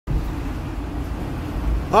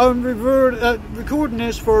I'm recording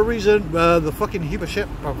this for a reason. The fucking heap of shit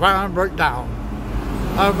van broke down.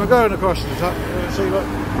 We're going across the top. See, look.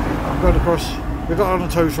 I'm going across. We got on a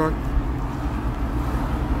tow truck.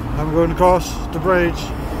 I'm going across the bridge.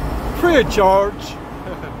 Free of charge.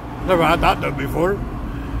 Never had that done before.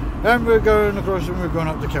 And we're going across and we're going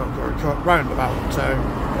up the Kilcourt roundabout. So,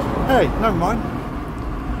 hey, never mind.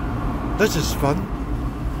 This is fun.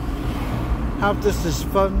 Have this is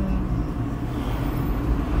fun.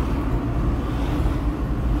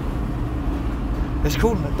 It's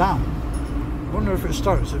cooling it down. I wonder if it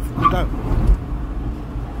starts if we don't.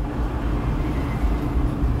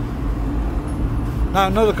 Now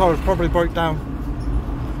another car has probably broke down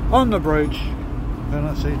on the bridge. And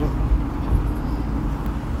let's see, look.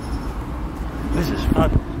 This is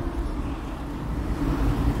fun.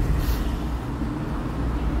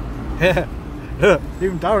 Yeah, look,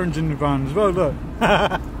 even Darren's in the van as well, look.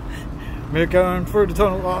 We're going through the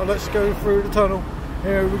tunnel. Oh, let's go through the tunnel.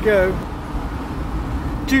 Here we go.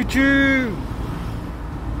 Choo choo!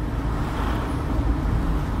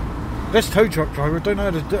 This tow truck driver don't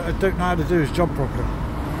know how to do his job properly.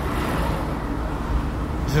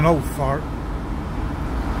 He's an old fart.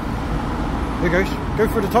 There he goes. Go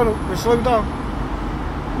through the tunnel. We're slowing down.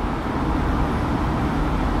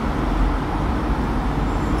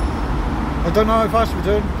 I don't know how fast we're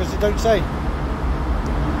doing because it don't say.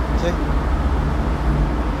 See?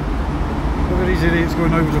 Look at these idiots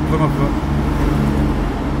going over to Plymouth. Look.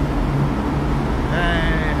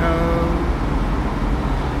 Hey ho.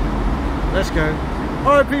 Let's go.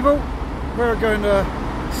 Alright people, we're going to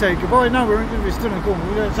say goodbye now. We're still in the corner.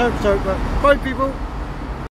 We don't hope so, but bye people.